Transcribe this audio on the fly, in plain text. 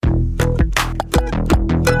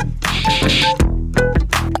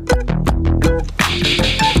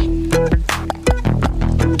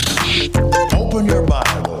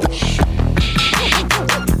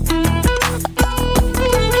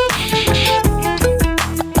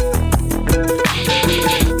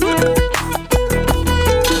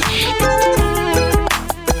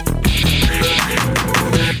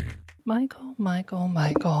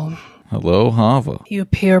Hello, Hava. You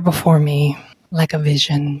appear before me like a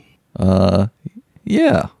vision.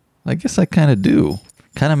 Yeah, I guess I kind of do.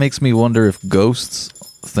 Kind of makes me wonder if ghosts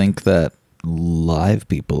think that live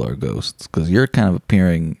people are ghosts, because you're kind of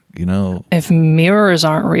appearing, If mirrors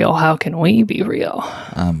aren't real, how can we be real?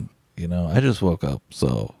 I just woke up,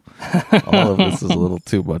 so all of this is a little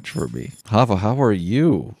too much for me. Hava, how are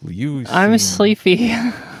you? I'm sleepy.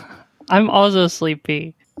 I'm also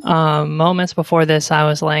sleepy. Moments before this, I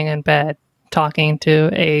was laying in bed talking to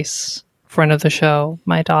Ace, friend of the show,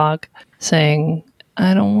 my dog, saying,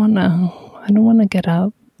 I don't want to get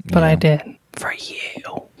up, but I did for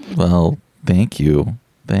you. Well, thank you.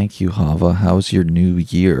 Thank you, Hava. How's your new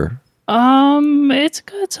year? It's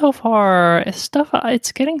good so far.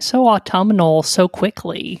 It's getting so autumnal so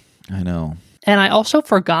quickly. I know. And I also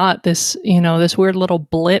forgot this weird little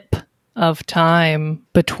blip of time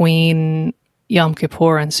between Yom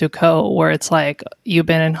Kippur and Sukkot, where it's like you've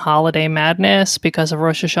been in holiday madness because of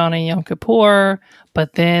Rosh Hashanah and Yom Kippur,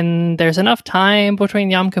 but then there's enough time between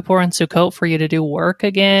Yom Kippur and Sukkot for you to do work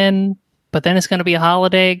again, but then it's going to be a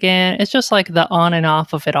holiday again. It's just like the on and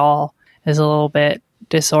off of it all is a little bit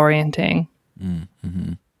disorienting.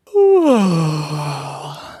 Mm-hmm.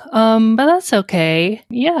 But that's okay.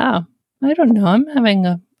 Yeah, I don't know. I'm having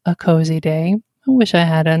a cozy day. I wish I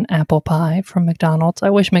had an apple pie from McDonald's. I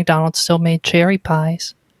wish McDonald's still made cherry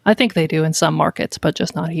pies. I think they do in some markets, but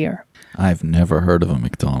just not here. I've never heard of a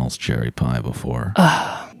McDonald's cherry pie before.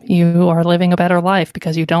 You are living a better life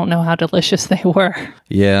because you don't know how delicious they were.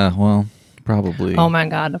 Yeah, well, probably. Oh my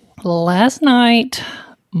God. Last night,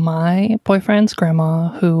 my boyfriend's grandma,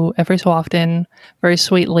 who every so often very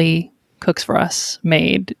sweetly cooks for us,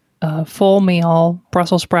 made a full meal,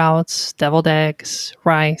 Brussels sprouts, deviled eggs,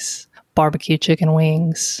 rice, barbecue chicken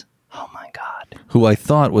wings. Oh my God. Who I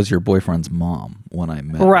thought was your boyfriend's mom when I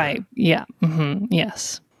met her. Right. Yeah. Mm-hmm.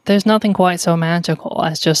 Yes. There's nothing quite so magical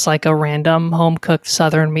as just like a random home-cooked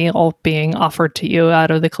Southern meal being offered to you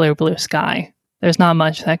out of the clear blue sky. There's not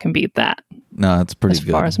much that can beat that. No, it's pretty as good.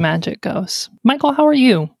 As far as magic goes. Michael, how are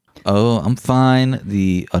you? Oh, I'm fine.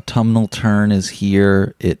 The autumnal turn is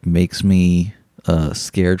here. It makes me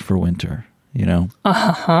scared for winter,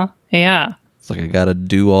 Uh-huh. Yeah. It's like I gotta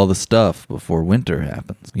do all the stuff before winter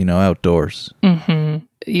happens, outdoors. Mm-hmm.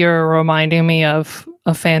 You're reminding me of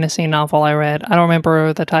a fantasy novel I read. I don't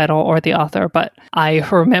remember the title or the author, but I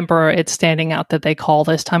remember it standing out that they call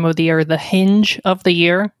this time of the year the hinge of the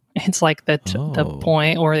year. It's like the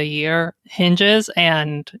point where the year hinges,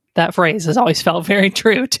 and that phrase has always felt very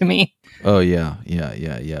true to me. Oh, yeah.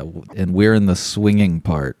 And we're in the swinging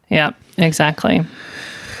part. Yeah, exactly.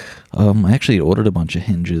 I actually ordered a bunch of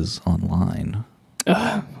hinges online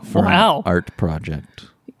for an art project.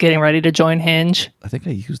 Getting ready to join Hinge? I think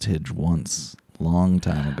I used Hinge once, long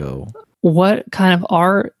time ago. What kind of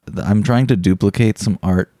art? I'm trying to duplicate some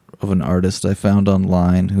art of an artist I found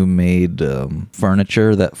online who made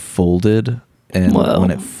furniture that folded, and when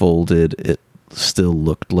it folded, it still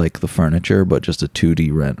looked like the furniture, but just a 2D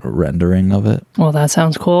rendering of it. Well, that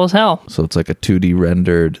sounds cool as hell. So it's like a 2D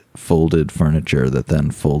rendered folded furniture that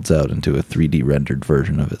then folds out into a 3D rendered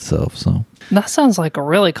version of itself. So that sounds like a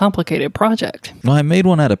really complicated project. Well, I made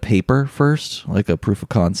one out of paper first, like a proof of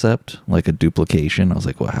concept, like a duplication. I was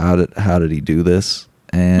like, well, how did he do this?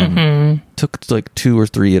 And took like 2 or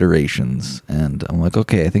 3 iterations, and I'm like,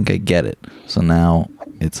 okay, I think I get it. So now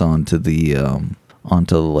it's onto the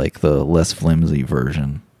like the less flimsy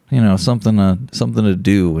version. Something to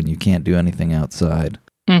do when you can't do anything outside.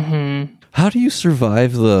 Mm-hmm. How do you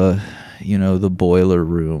survive the boiler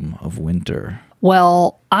room of winter?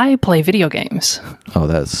 Well, I play video games. Oh,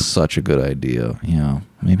 that's such a good idea. Yeah,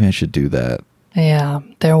 maybe I should do that. Yeah,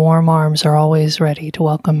 their warm arms are always ready to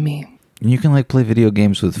welcome me. You can like play video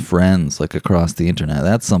games with friends like across the internet.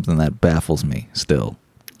 That's something that baffles me still.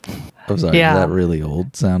 I'm sorry, Is that really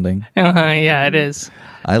old sounding? Yeah, it is.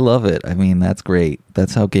 I love it. I mean, that's great.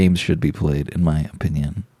 That's how games should be played, in my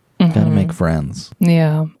opinion. Gotta make friends.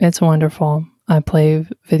 Yeah, it's wonderful. I play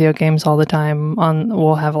video games all the time.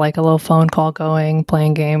 We'll have like a little phone call going,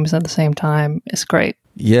 playing games at the same time. It's great.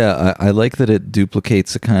 Yeah, I like that it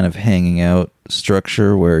duplicates a kind of hanging out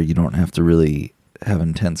structure where you don't have to really have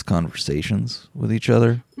intense conversations with each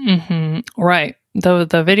other. Mm-hmm. Right. Though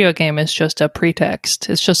the video game is just a pretext.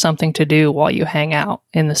 It's just something to do while you hang out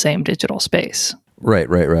in the same digital space. Right.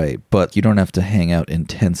 But you don't have to hang out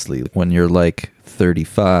intensely. When you're like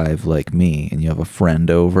 35, like me, and you have a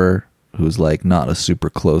friend over who's like not a super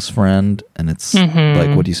close friend, and it's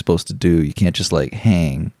like, what are you supposed to do? You can't just like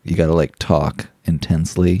hang. You got to like talk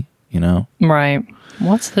intensely, Right.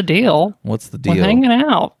 What's the deal? What's the deal? We're hanging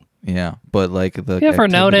out. Yeah, but like you ever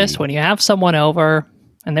notice when you have someone over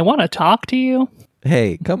and they want to talk to you.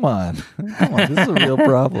 Hey, come on. Come on. This is a real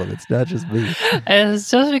problem. It's not just me.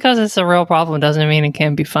 It's just because it's a real problem doesn't mean it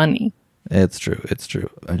can't be funny. It's true. It's true.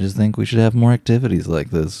 I just think we should have more activities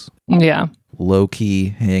like this. Yeah. Low-key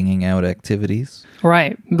hanging out activities.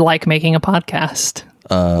 Right. Like making a podcast.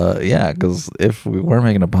 Yeah, because if we weren't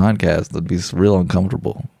making a podcast, it'd be real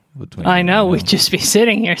uncomfortable. I know. We'd just be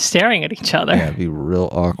sitting here staring at each other. Yeah, it'd be real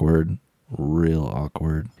awkward. Real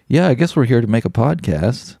awkward. Yeah, I guess we're here to make a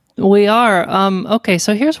podcast. We are. Okay,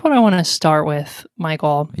 so here's what I want to start with,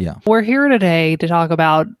 Michael. Yeah. We're here today to talk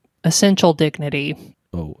about essential dignity.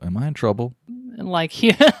 Oh, am I in trouble? Like,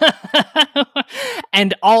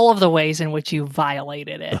 and all of the ways in which you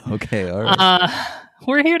violated it. Okay, all right.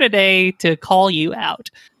 We're here today to call you out.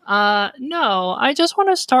 No, I just want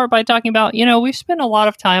to start by talking about, we've spent a lot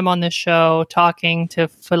of time on this show talking to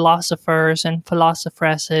philosophers and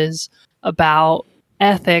philosopheresses about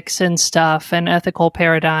ethics and stuff and ethical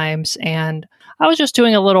paradigms. And I was just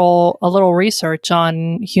doing a little research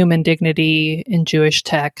on human dignity in Jewish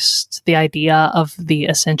texts, the idea of the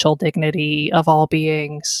essential dignity of all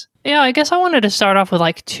beings. Yeah, I guess I wanted to start off with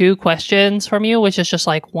like two questions from you, which is just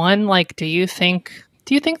like one, like, do you think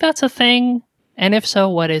that's a thing? And if so,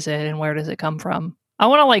 what is it and where does it come from? I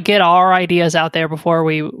want to like get our ideas out there before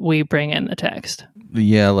we bring in the text.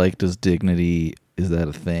 Yeah, like, does dignity, is that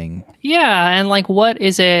a thing? Yeah, and like, what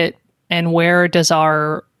is it and where does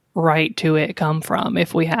our right to it come from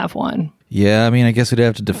if we have one? Yeah, I mean, I guess we'd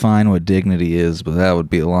have to define what dignity is, but that would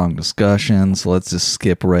be a long discussion. So let's just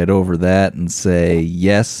skip right over that and say,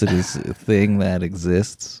 yes, it is a thing that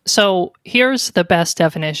exists. So here's the best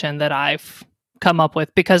definition that I've come up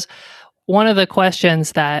with, because one of the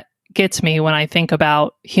questions that gets me when I think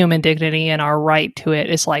about human dignity and our right to it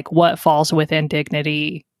is like, what falls within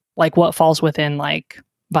dignity? Like, what falls within like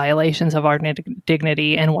violations of our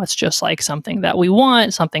dignity, and what's just like something that we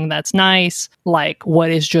want, something that's nice, like what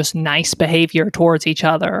is just nice behavior towards each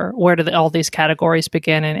other? Where do all these categories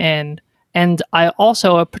begin and end? And I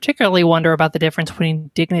also particularly wonder about the difference between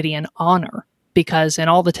dignity and honor, because in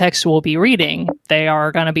all the texts we'll be reading, they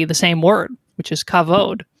are going to be the same word, which is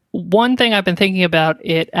kavod. One thing I've been thinking about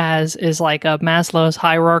it as is like a Maslow's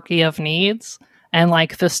hierarchy of needs, and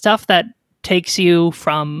like the stuff that takes you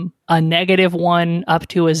from a -1 up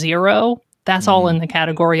to a 0, that's all in the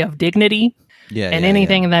category of dignity. Yeah, and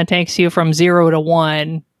anything that takes you from 0 to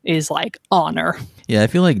 1 is like honor. Yeah, I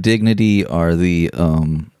feel like dignity are the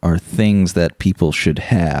are things that people should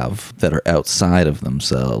have that are outside of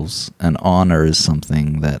themselves, and honor is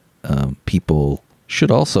something that people should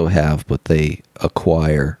also have, but they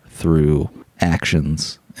acquire through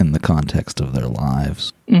actions in the context of their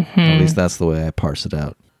lives. Mm-hmm. At least that's the way I parse it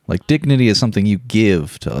out. Like, dignity is something you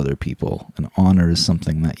give to other people, and honor is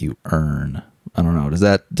something that you earn. I don't know. Does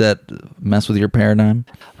that mess with your paradigm?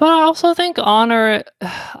 But I also think honor,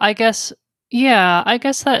 I guess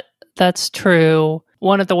that's true.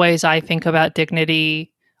 One of the ways I think about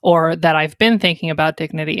dignity, or that I've been thinking about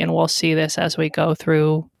dignity, and we'll see this as we go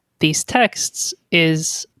through these texts,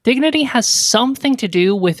 is dignity has something to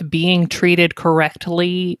do with being treated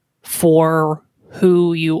correctly for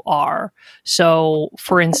who you are. So,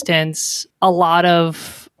 for instance, a lot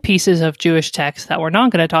of pieces of Jewish text that we're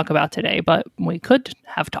not going to talk about today, but we could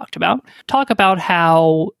have talk about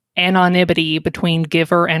how anonymity between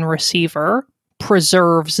giver and receiver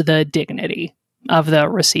preserves the dignity of the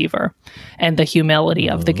receiver and the humility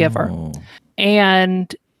of the giver.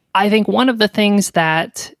 And I think one of the things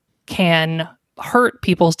that can hurt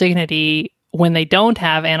people's dignity when they don't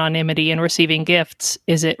have anonymity in receiving gifts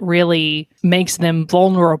is it really makes them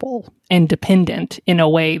vulnerable and dependent in a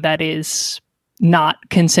way that is not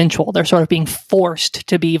consensual. They're sort of being forced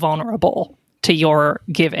to be vulnerable to your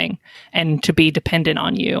giving and to be dependent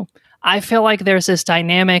on you. I feel like there's this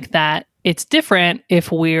dynamic that it's different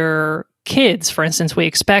if we're kids. For instance, we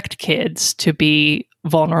expect kids to be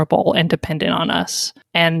vulnerable and dependent on us.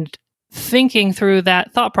 And thinking through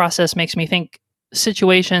that thought process makes me think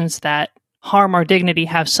situations that harm our dignity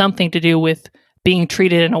have something to do with being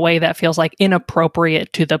treated in a way that feels like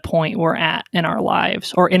inappropriate to the point we're at in our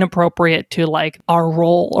lives, or inappropriate to like our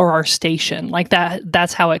role or our station. Like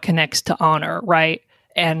that's how it connects to honor, right?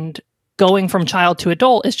 And going from child to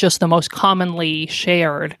adult is just the most commonly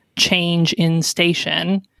shared change in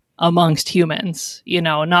station amongst humans. You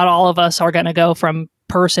know, not all of us are going to go from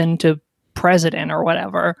person to president or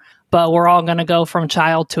whatever, but we're all going to go from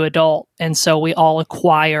child to adult. And so we all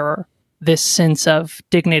acquire this sense of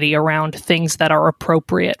dignity around things that are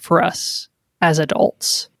appropriate for us as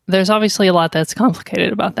adults. There's obviously a lot that's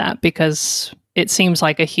complicated about that, because it seems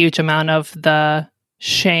like a huge amount of the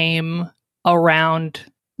shame around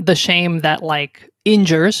the shame that like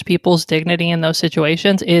injures people's dignity in those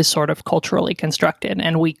situations is sort of culturally constructed.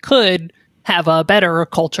 And we could have a better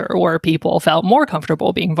culture where people felt more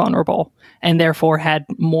comfortable being vulnerable and therefore had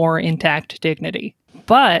more intact dignity.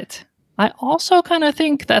 But I also kind of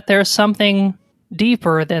think that there's something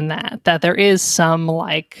deeper than that, that there is some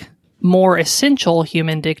like more essential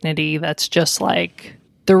human dignity that's just like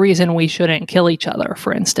the reason we shouldn't kill each other,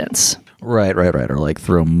 for instance. Right. Or like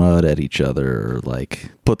throw mud at each other, or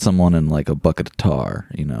like put someone in like a bucket of tar,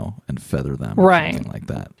 and feather them, or something like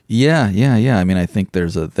that. Yeah. I mean, I think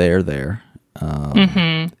there's a there.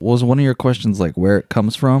 Was one of your questions like where it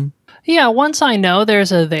comes from? Yeah, once I know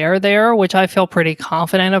there's a there, which I feel pretty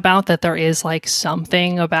confident about, that there is like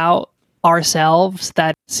something about ourselves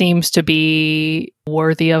that seems to be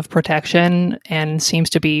worthy of protection and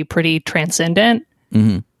seems to be pretty transcendent.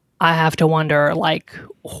 Mm-hmm. I have to wonder, like,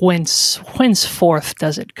 whenceforth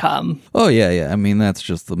does it come? Oh yeah. I mean, that's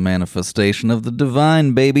just the manifestation of the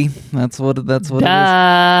divine, baby. That's what it is.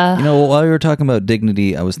 While you were talking about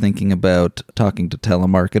dignity, I was thinking about talking to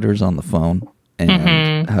telemarketers on the phone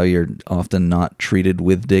and how you're often not treated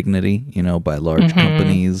with dignity, by large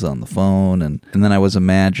companies on the phone. And then I was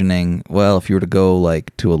imagining, well, if you were to go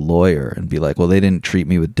like to a lawyer and be like, well, they didn't treat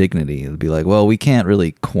me with dignity, it'd be like, well, we can't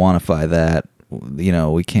really quantify that.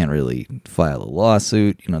 We can't really file a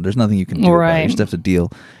lawsuit. There's nothing you can do about it. You just have to deal.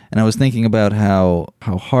 And I was thinking about how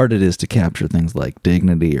hard it is to capture things like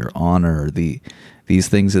dignity or honor, or these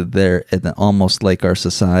things that they're almost like our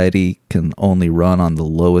society can only run on the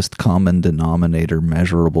lowest common denominator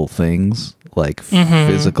measurable things, like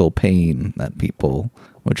physical pain that people,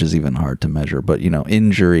 which is even hard to measure, but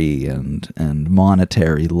injury and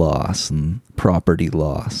monetary loss and property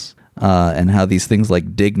loss. And how these things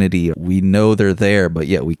like dignity, we know they're there, but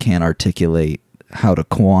yet we can't articulate how to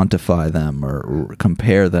quantify them or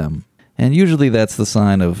compare them. And usually that's the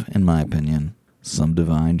sign of, in my opinion, some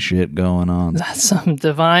divine shit going on. That's some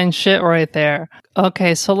divine shit right there.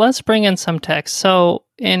 Okay, so let's bring in some text. So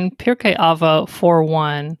in Pirkei Avot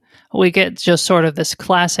 4:1, we get just sort of this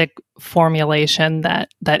classic formulation that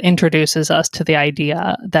introduces us to the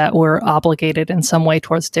idea that we're obligated in some way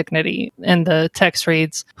towards dignity. And the text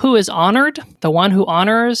reads, "Who is honored? The one who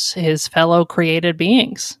honors his fellow created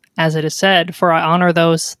beings. As it is said, for I honor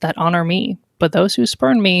those that honor me, but those who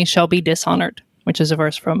spurn me shall be dishonored," which is a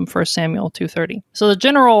verse from 1 Samuel 2:30. So the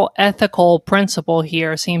general ethical principle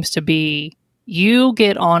here seems to be you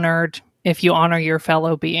get honored if you honor your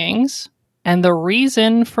fellow beings. And the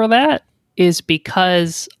reason for that is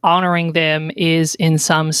because honoring them is, in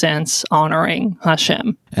some sense, honoring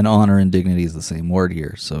Hashem. And honor and dignity is the same word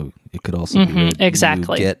here, so it could also be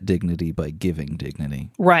exactly. You get dignity by giving dignity.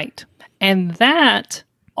 Right. And that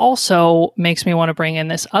also makes me want to bring in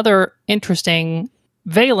this other interesting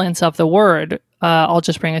valence of the word. I'll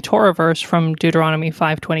just bring a Torah verse from Deuteronomy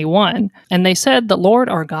 5:21. "And they said, the Lord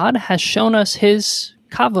our God has shown us his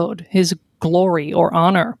kavod, his glory or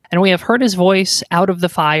honor. And we have heard his voice out of the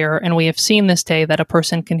fire, and we have seen this day that a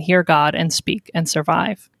person can hear God and speak and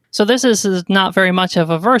survive." So this is not very much of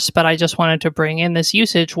a verse, but I just wanted to bring in this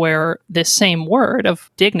usage where this same word of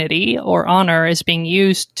dignity or honor is being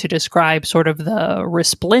used to describe sort of the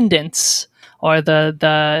resplendence or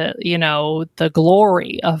the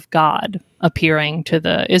glory of God appearing to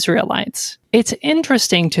the Israelites. It's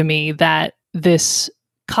interesting to me that this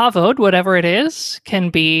kavod, whatever it is, can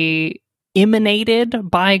be emanated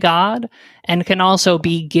by God and can also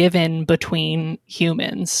be given between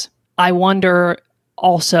humans. I wonder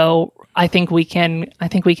also, I think we can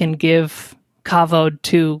give kavod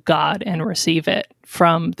to God and receive it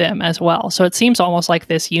from them as well. So it seems almost like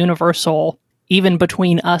this universal, even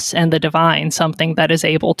between us and the divine, something that is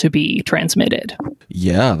able to be transmitted.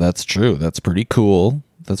 Yeah, that's true. That's pretty cool.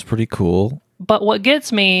 But what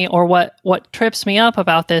gets me, or what trips me up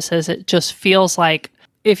about this, is it just feels like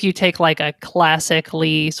if you take like a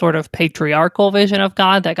classically sort of patriarchal vision of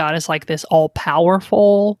God, that God is like this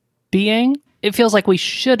all-powerful being, it feels like we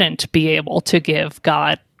shouldn't be able to give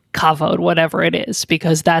God kavod, whatever it is,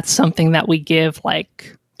 because that's something that we give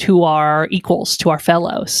like to our equals, to our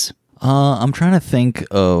fellows. I'm trying to think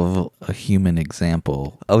of a human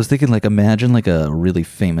example. I was thinking, like, imagine like a really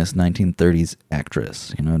famous 1930s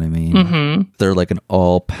actress. You know what I mean? Mm-hmm. They're like an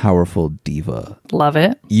all-powerful diva. Love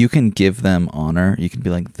it. You can give them honor. You can be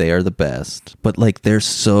like, they are the best. But like, they're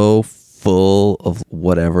so full of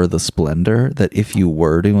whatever the splendor that if you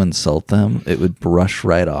were to insult them, it would brush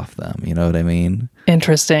right off them. You know what I mean?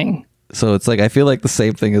 Interesting. So it's like, I feel like the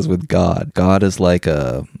same thing is with God. God is like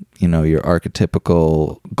a, your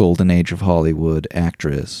archetypical golden age of Hollywood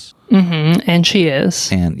actress. Mm-hmm. And she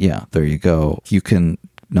is. And yeah, there you go. You can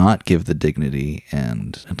not give the dignity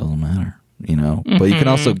and it doesn't matter, you know? But you can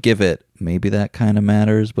also give it, maybe that kind of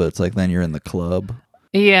matters, but it's like then you're in the club.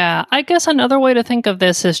 Yeah, I guess another way to think of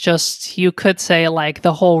this is just you could say like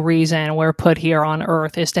the whole reason we're put here on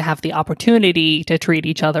Earth is to have the opportunity to treat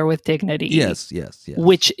each other with dignity. Yes.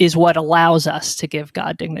 Which is what allows us to give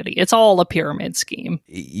God dignity. It's all a pyramid scheme.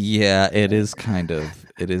 Yeah, it is kind of.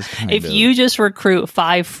 If you just recruit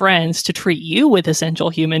 5 friends to treat you with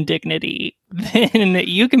essential human dignity, then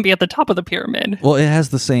you can be at the top of the pyramid. Well, it has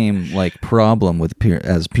the same like problem with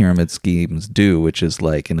as pyramid schemes do, which is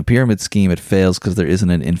like in the pyramid scheme it fails because there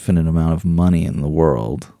isn't an infinite amount of money in the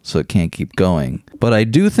world, so it can't keep going. But I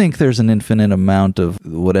do think there's an infinite amount of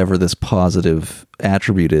whatever this positive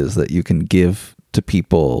attribute is that you can give to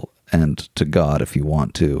people and to God if you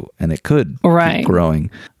want to, and it could keep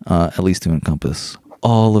growing, at least to encompass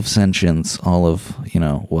all of sentience, all of,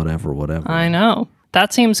 whatever. I know.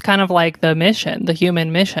 That seems kind of like the mission, the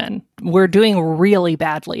human mission. We're doing really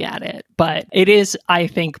badly at it, but it is, I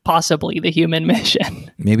think, possibly the human mission.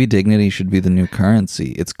 Maybe dignity should be the new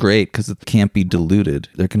currency. It's great because it can't be diluted.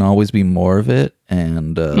 There can always be more of it,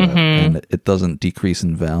 and it doesn't decrease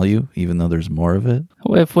in value, even though there's more of it.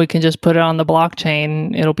 If we can just put it on the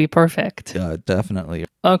blockchain, it'll be perfect. Yeah, definitely.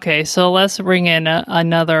 Okay, so let's bring in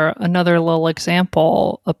another little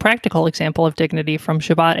example, a practical example of dignity from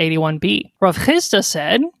Shabbat 81b. Rav Chisda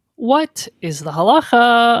said, "What is the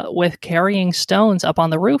halacha with carrying stones up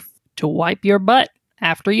on the roof to wipe your butt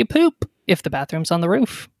after you poop if the bathroom's on the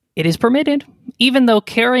roof? It is permitted, even though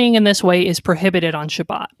carrying in this way is prohibited on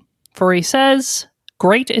Shabbat. For he says,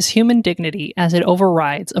 great is human dignity as it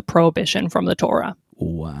overrides a prohibition from the Torah."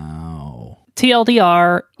 Wow.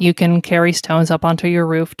 TLDR, you can carry stones up onto your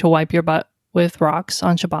roof to wipe your butt with rocks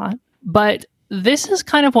on Shabbat. But this is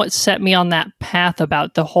kind of what set me on that path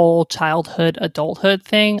about the whole childhood, adulthood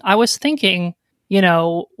thing. I was thinking,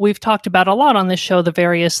 we've talked about a lot on this show, the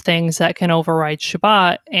various things that can override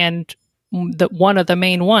Shabbat. And one of the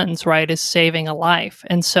main ones, right, is saving a life.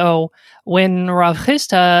 And so when Rav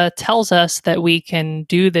Chisda tells us that we can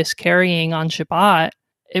do this carrying on Shabbat,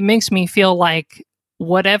 it makes me feel like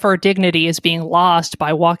whatever dignity is being lost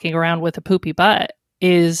by walking around with a poopy butt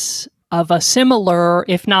is of a similar,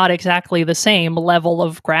 if not exactly the same, level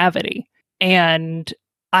of gravity. And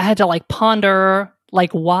I had to ponder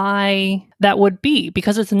why that would be,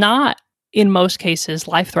 because it's not in most cases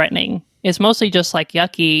life-threatening. It's mostly just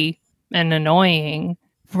yucky and annoying,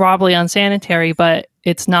 probably unsanitary, but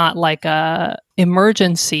it's not like a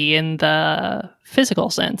emergency in the physical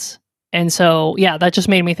sense. And so, yeah, that just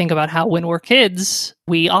made me think about how when we're kids,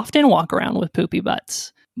 we often walk around with poopy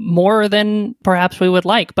butts more than perhaps we would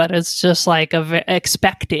like, but it's just like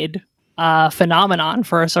expected phenomenon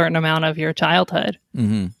for a certain amount of your childhood.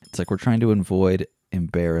 Mm-hmm. It's like we're trying to avoid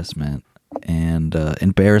embarrassment, and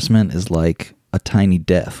embarrassment is like a tiny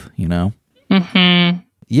death, Mm-hmm.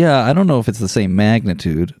 Yeah, I don't know if it's the same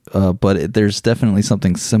magnitude, but there's definitely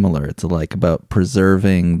something similar. It's about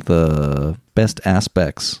preserving the best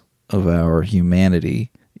aspects of our humanity,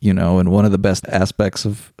 and one of the best aspects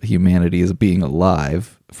of humanity is being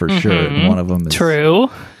alive, for sure. And one of them is true.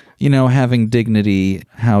 Having dignity,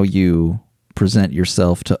 how you present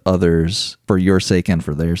yourself to others for your sake and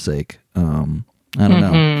for their sake. I don't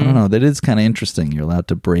know. That is kind of interesting. You're allowed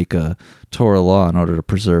to break a Torah law in order to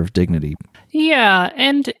preserve dignity. Yeah,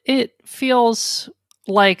 and it feels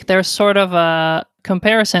like there's sort of a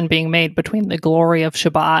comparison being made between the glory of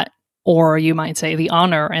Shabbat, or you might say the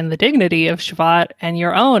honor and the dignity of Shabbat, and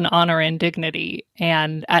your own honor and dignity.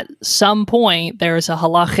 And at some point, there's a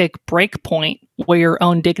halachic break point where your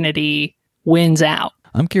own dignity wins out.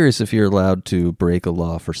 I'm curious if you're allowed to break a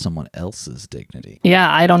law for someone else's dignity.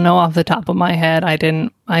 Yeah, I don't know off the top of my head. I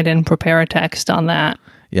didn't prepare a text on that.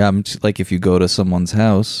 Yeah, I'm just, if you go to someone's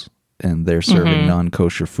house and they're serving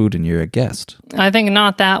non-kosher food and you're a guest. I think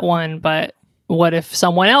not that one, but what if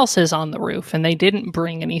someone else is on the roof and they didn't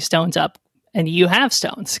bring any stones up and you have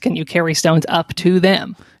stones? Can you carry stones up to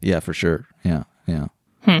them? Yeah, for sure. Yeah.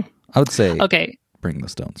 I would say bring the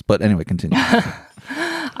stones. But anyway, continue.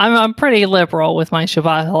 I'm pretty liberal with my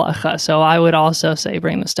Shabbat halacha, so I would also say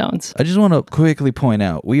bring the stones. I just want to quickly point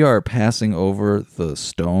out, we are passing over the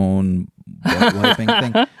stone butt wiping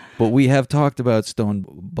thing, but we have talked about stone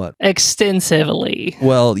butt extensively.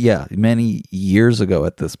 Well, yeah, many years ago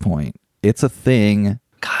at this point. It's a thing.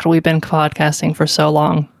 God, we've been podcasting for so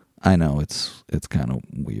long. I know, it's kind of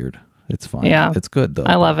weird. It's fun. Yeah. It's good, though.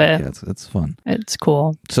 I love it. Yeah, it's fun. It's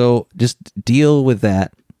cool. So just deal with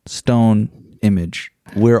that stone image.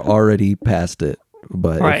 We're already past it.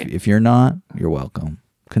 But if you're not, you're welcome.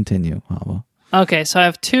 Continue, Hava. Okay, so I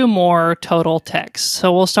have two more total texts.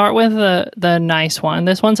 So we'll start with the nice one.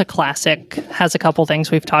 This one's a classic, has a couple things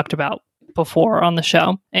we've talked about before on the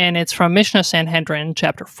show. And it's from Mishnah Sanhedrin,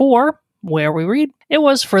 chapter 4, where we read, "It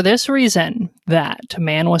was for this reason that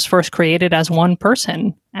man was first created as one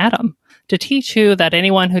person, Adam, to teach you that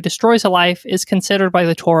anyone who destroys a life is considered by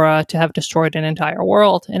the Torah to have destroyed an entire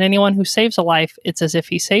world, and anyone who saves a life, it's as if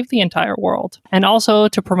he saved the entire world. And also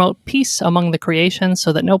to promote peace among the creation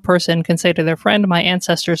so that no person can say to their friend, 'My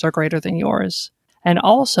ancestors are greater than yours.' And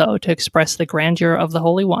also to express the grandeur of the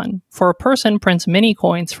Holy One. For a person prints many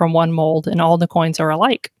coins from one mold, and all the coins are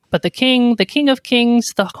alike. But the King of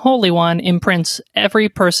Kings, the Holy One, imprints every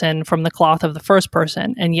person from the cloth of the first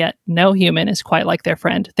person, and yet no human is quite like their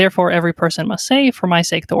friend. Therefore, every person must say, 'For my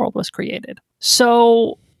sake the world was created.'"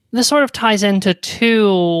 So this sort of ties into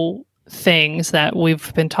two things that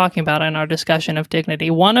we've been talking about in our discussion of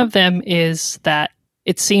dignity. One of them is that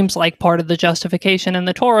it seems like part of the justification in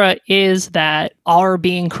the Torah is that our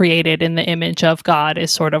being created in the image of God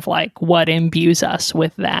is sort of like what imbues us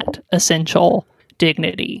with that essential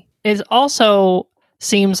dignity. It also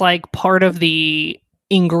seems like part of the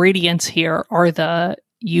ingredients here are the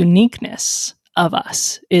uniqueness of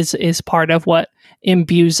us is part of what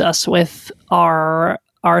imbues us with our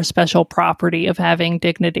special property of having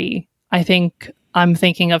dignity. I think I'm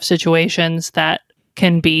thinking of situations that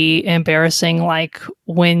can be embarrassing, like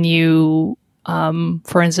when you,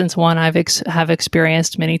 for instance, one have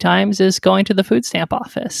experienced many times is going to the food stamp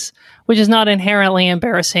office, which is not inherently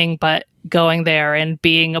embarrassing, but going there and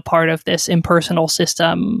being a part of this impersonal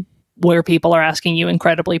system where people are asking you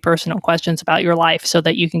incredibly personal questions about your life so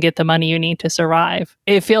that you can get the money you need to survive.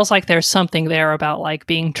 It feels like there's something there about like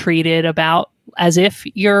being treated about as if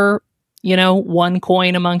you're, one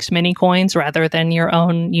coin amongst many coins rather than your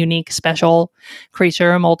own unique special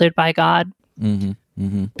creature molded by God. Mm-hmm.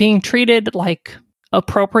 Mm-hmm. Being treated like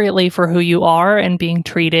appropriately for who you are and being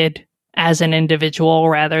treated as an individual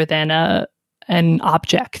rather than an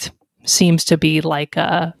object seems to be like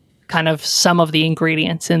a kind of some of the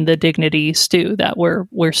ingredients in the dignity stew that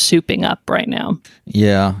we're souping up right now.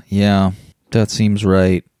 Yeah, that seems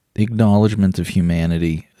right. The acknowledgement of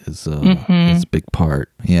humanity is a big part.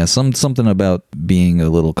 Yeah, something about being a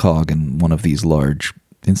little cog in one of these large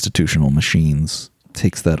institutional machines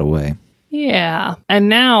takes that away. Yeah. And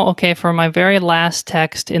now, okay, for my very last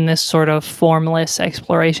text in this sort of formless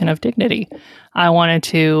exploration of dignity, I wanted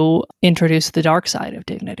to introduce the dark side of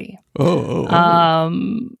dignity.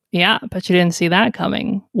 Yeah, but you didn't see that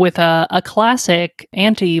coming. With a classic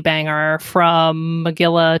anti-banger from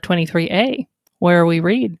Megillah 23a, where we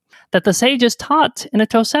read that the sages taught in a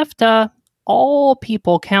Tosefta, all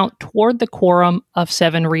people count toward the quorum of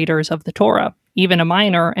 7 readers of the Torah, even a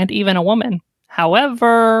minor and even a woman.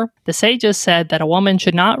 However, the sages said that a woman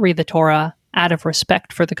should not read the Torah out of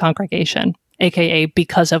respect for the congregation, aka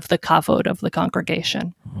because of the kavod of the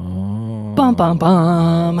congregation. Oh. Bum, bum,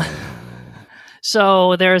 bum.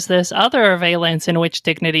 So there's this other valence in which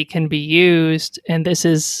dignity can be used, and this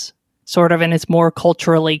is sort of in its more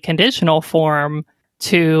culturally conditional form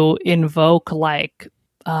to invoke like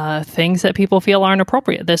things that people feel aren't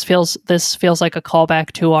appropriate. This feels like a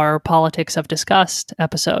callback to our Politics of Disgust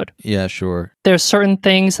episode. Yeah, sure. There's certain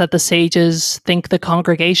things that the sages think the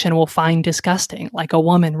congregation will find disgusting, like a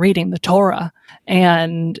woman reading the Torah.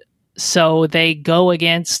 And so they go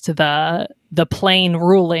against the plain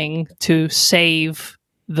ruling to save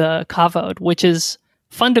the kavod, which is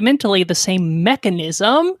fundamentally the same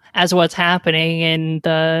mechanism as what's happening in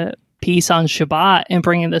the piece on Shabbat and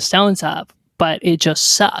bringing the stones up. But it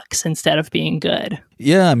just sucks instead of being good.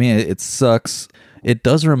 Yeah, I mean, it sucks. It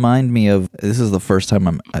does remind me of, this is the first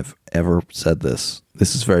time I've ever said this.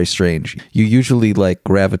 This is very strange. You usually like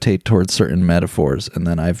gravitate towards certain metaphors, and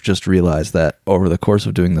then I've just realized that over the course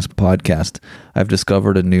of doing this podcast, I've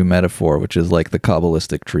discovered a new metaphor, which is like the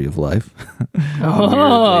Kabbalistic tree of life.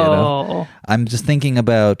 Oh. I'm just thinking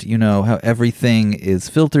about, how everything is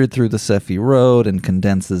filtered through the Sefirot and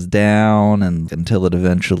condenses down and until it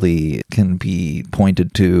eventually can be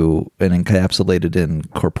pointed to and encapsulated in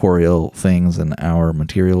corporeal things in our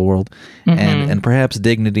material world. Mm-hmm. And perhaps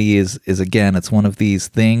dignity is again, it's one of these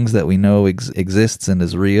things that we know exists and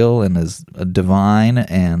is real and is divine,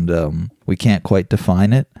 and we can't quite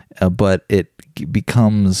define it, but it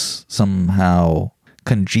becomes somehow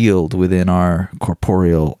congealed within our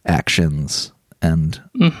corporeal actions and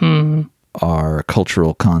our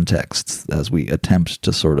cultural contexts as we attempt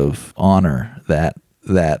to sort of honor that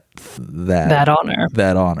honor,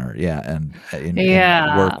 yeah, and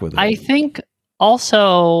work with it. I think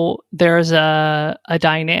also there's a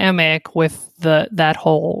dynamic with that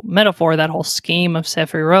whole metaphor, that whole scheme of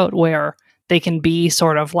Sefirot, where they can be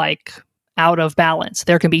sort of like out of balance.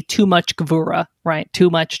 There can be too much gvura, right? Too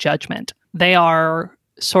much judgment. They are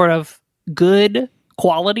sort of good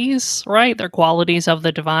qualities, right? They're qualities of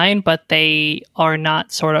the divine, but they are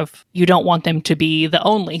not sort of, you don't want them to be the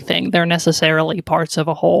only thing. They're necessarily parts of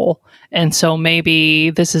a whole. And so maybe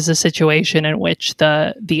this is a situation in which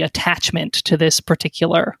the attachment to this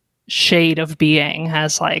particular shade of being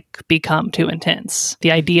has like become too intense.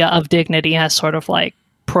 The idea of dignity has sort of like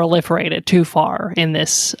proliferated too far in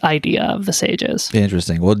this idea of the sages.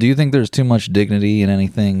 Interesting. Well, do you think there's too much dignity in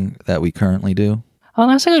anything that we currently do? Oh,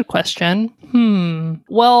 that's a good question.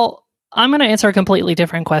 Well, I'm going to answer a completely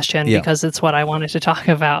different question because it's what I wanted to talk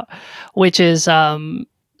about, which is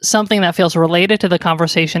something that feels related to the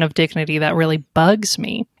conversation of dignity that really bugs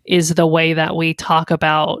me is the way that we talk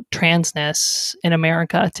about transness in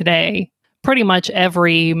America today. Pretty much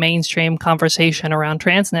every mainstream conversation around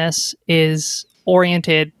transness is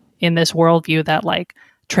oriented in this worldview that like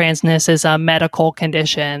transness is a medical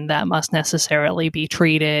condition that must necessarily be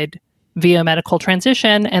treated via medical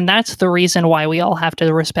transition. And that's the reason why we all have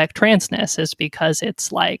to respect transness, is because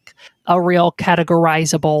it's like a real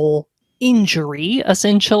categorizable injury,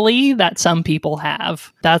 essentially, that some people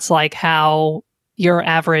have. That's like how your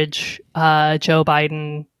average Joe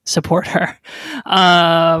Biden supporter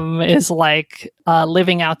is like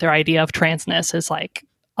living out their idea of transness is like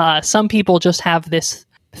some people just have this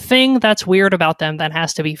thing that's weird about them that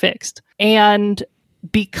has to be fixed. And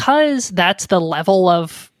because that's the level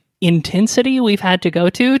of intensity we've had to go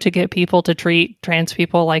to get people to treat trans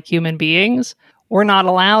people like human beings, we're not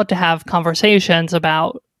allowed to have conversations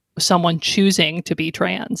about someone choosing to be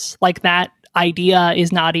trans. Like that idea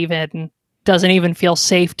is doesn't even feel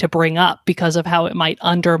safe to bring up because of how it might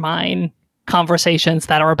undermine conversations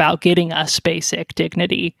that are about getting us basic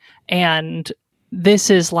dignity. And this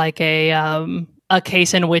is like a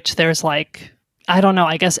case in which there's like, I don't know,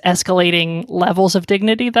 I guess escalating levels of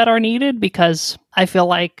dignity that are needed, because I feel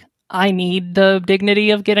like I need the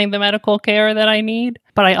dignity of getting the medical care that I need,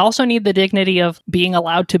 but I also need the dignity of being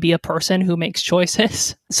allowed to be a person who makes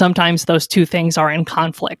choices. Sometimes those two things are in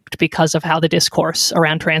conflict because of how the discourse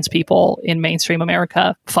around trans people in mainstream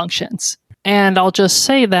America functions. And I'll just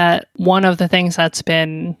say that one of the things that's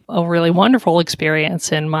been a really wonderful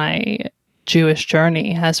experience in my Jewish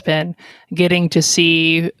journey has been getting to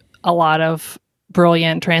see a lot of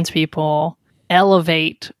brilliant trans people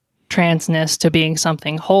elevate transness to being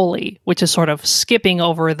something holy, which is sort of skipping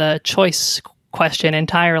over the choice question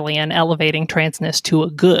entirely and elevating transness to a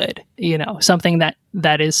good, something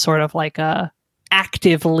that is sort of like a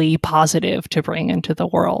actively positive to bring into the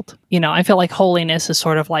world. I feel like holiness is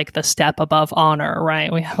sort of like the step above honor,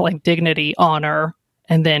 right? We have like dignity, honor,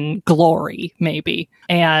 and then glory, maybe.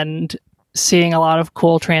 And seeing a lot of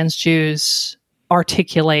cool trans Jews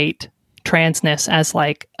articulate transness as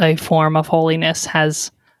like a form of holiness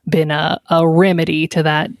has been a remedy to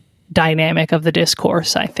that dynamic of the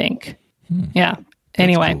discourse, I think. Yeah.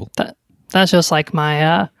 Anyway, cool. That's just like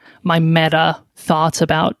my meta thoughts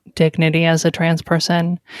about dignity as a trans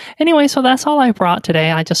person. Anyway, so that's all I brought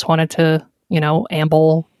today. I just wanted to,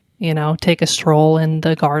 amble, take a stroll in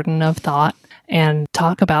the garden of thought and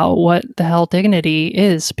talk about what the hell dignity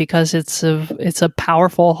is, because it's a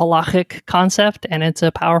powerful halachic concept, and it's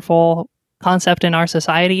a powerful concept in our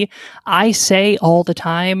society. I say all the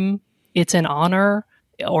time, it's an honor,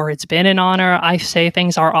 or it's been an honor. I say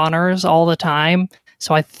things are honors all the time.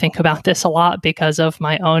 So I think about this a lot because of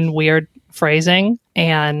my own weird phrasing.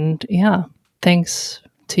 And yeah, thanks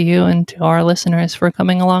to you and to our listeners for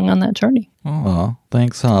coming along on that journey. Oh,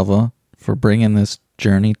 thanks, Hava, for bringing this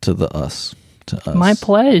journey to us. My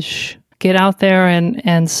pleasure. Get out there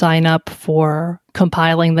and sign up for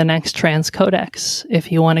compiling the next Trans Codex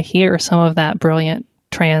if you want to hear some of that brilliant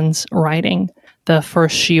trans writing. The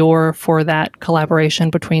first shiur for that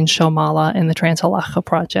collaboration between Shomala and the Trans Halacha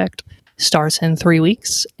Project starts in 3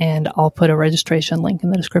 weeks, and I'll put a registration link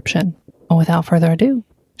in the description. And without further ado,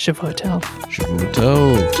 Shavua Tov. Shavua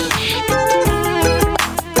Tov.